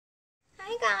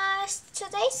guys,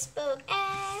 today's book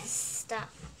is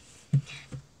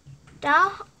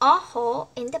a hole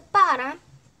in the bottom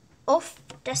of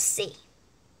the sea.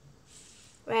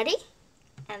 Ready?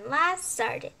 And let's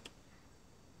start it.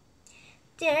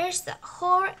 There's a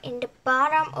hole in the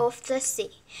bottom of the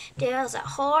sea. There's a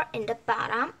hole in the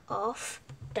bottom of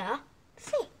the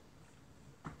sea.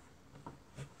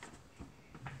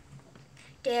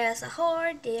 There's a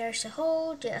hole, there's a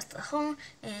hole, there's a hole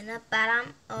in the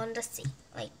bottom of the sea,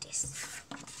 like this.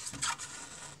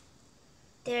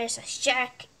 There's a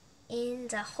shark in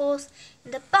the holes in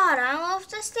the bottom of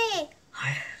the sea.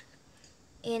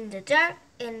 In the dark,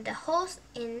 in the holes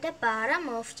in the bottom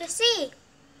of the sea.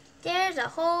 There's a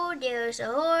hole, there's a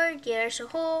hole, there's a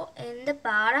hole in the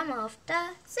bottom of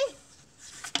the sea.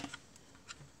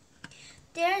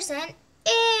 There's an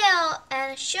eel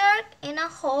and a shark in a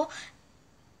hole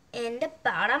in the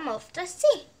bottom of the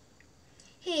sea.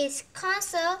 He is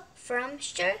concealed from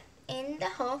shark in the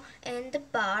hole in the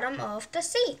bottom of the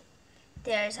sea.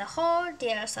 There's a hole,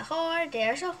 there's a hole,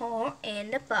 there's a hole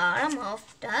in the bottom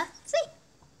of the sea.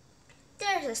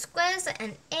 There's a squid,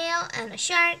 an eel, and a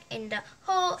shark in the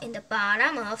hole in the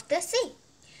bottom of the sea.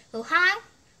 Who hide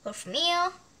for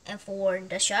eel and for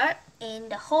the shark in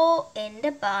the hole in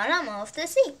the bottom of the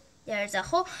sea. There's a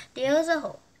hole, there's a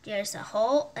hole, there's a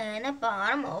hole in the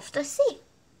bottom of the sea.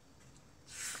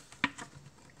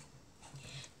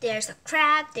 There's a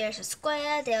crab, there's a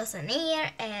squid, there's an eel,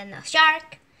 and a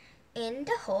shark in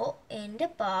the hole in the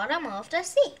bottom of the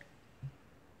sea.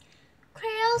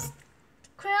 Crows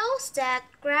that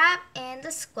grab in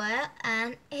the squid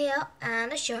and eel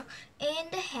and the shark in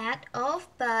the head of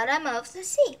bottom of the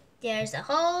sea. There's a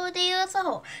hole, there's a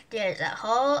hole, there's a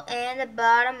hole in the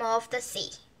bottom of the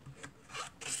sea.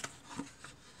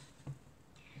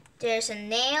 There's a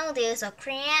nail, there's a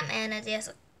crab, and there's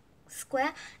a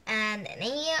squid and an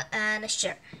eel and a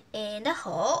shark in the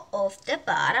hole of the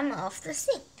bottom of the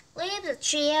sea. Leave the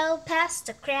trail past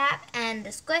the crab and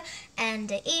the squid and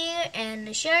the eel and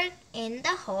the shark in the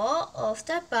hole of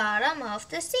the bottom of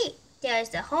the sea.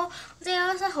 There's a hole,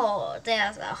 there's a hole,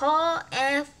 there's a hole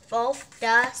in of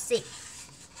the sea.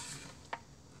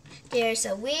 There's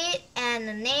a weed and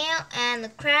a nail and a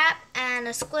crab and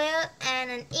a squid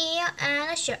and an eel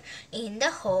and a shark in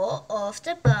the hole of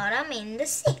the bottom in the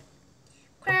sea.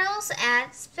 Crows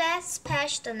at fast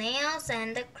patch the nails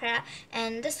and the crab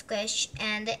and the squish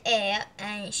and the eel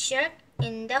and shark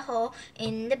in the hole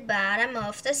in the bottom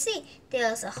of the sea.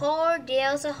 There's a hole,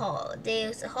 there's a hole,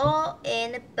 there's a hole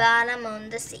in the bottom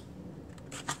of the sea.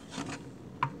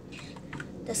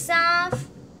 The sun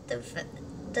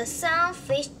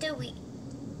fished the weed.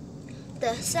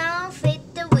 The sun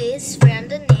fed the weeds from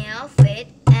the nail feet,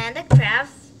 and the crab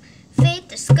fed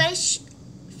the squish,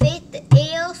 fed the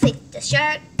eel, fed the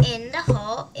shark in the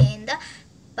hole in the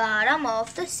bottom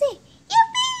of the sea.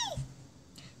 Yippee!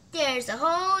 There's a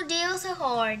hole, there's a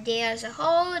hole, there's a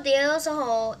hole, there's a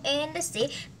hole in the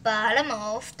sea, bottom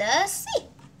of the sea.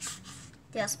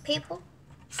 There's people.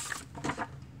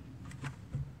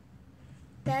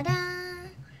 Ta-da!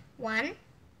 1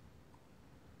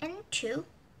 and 2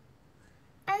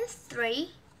 and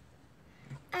 3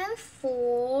 and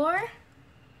 4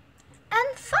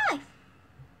 and 5.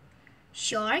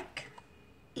 Shark,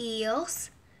 eels,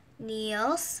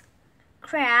 nails,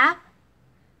 crab,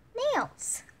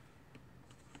 nails.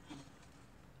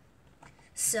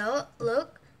 So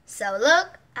look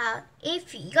out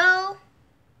if you go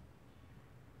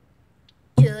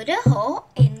to the hole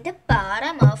in the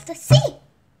bottom of the sea.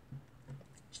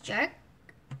 Shark,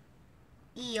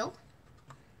 eel,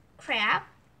 crab,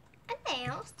 and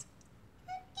nails,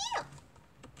 and eel.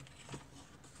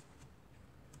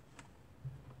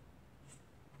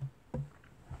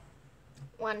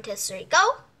 One, two, three,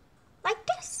 go. Like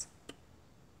this.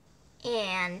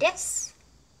 And this.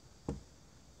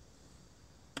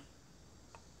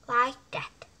 Like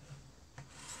that.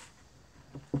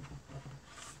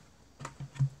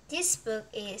 This book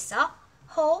is a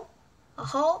hole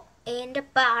in the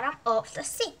bottom of the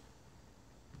sea.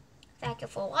 Thank you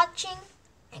for watching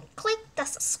and click the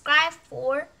subscribe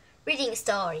for reading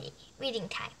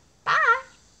time. Bye!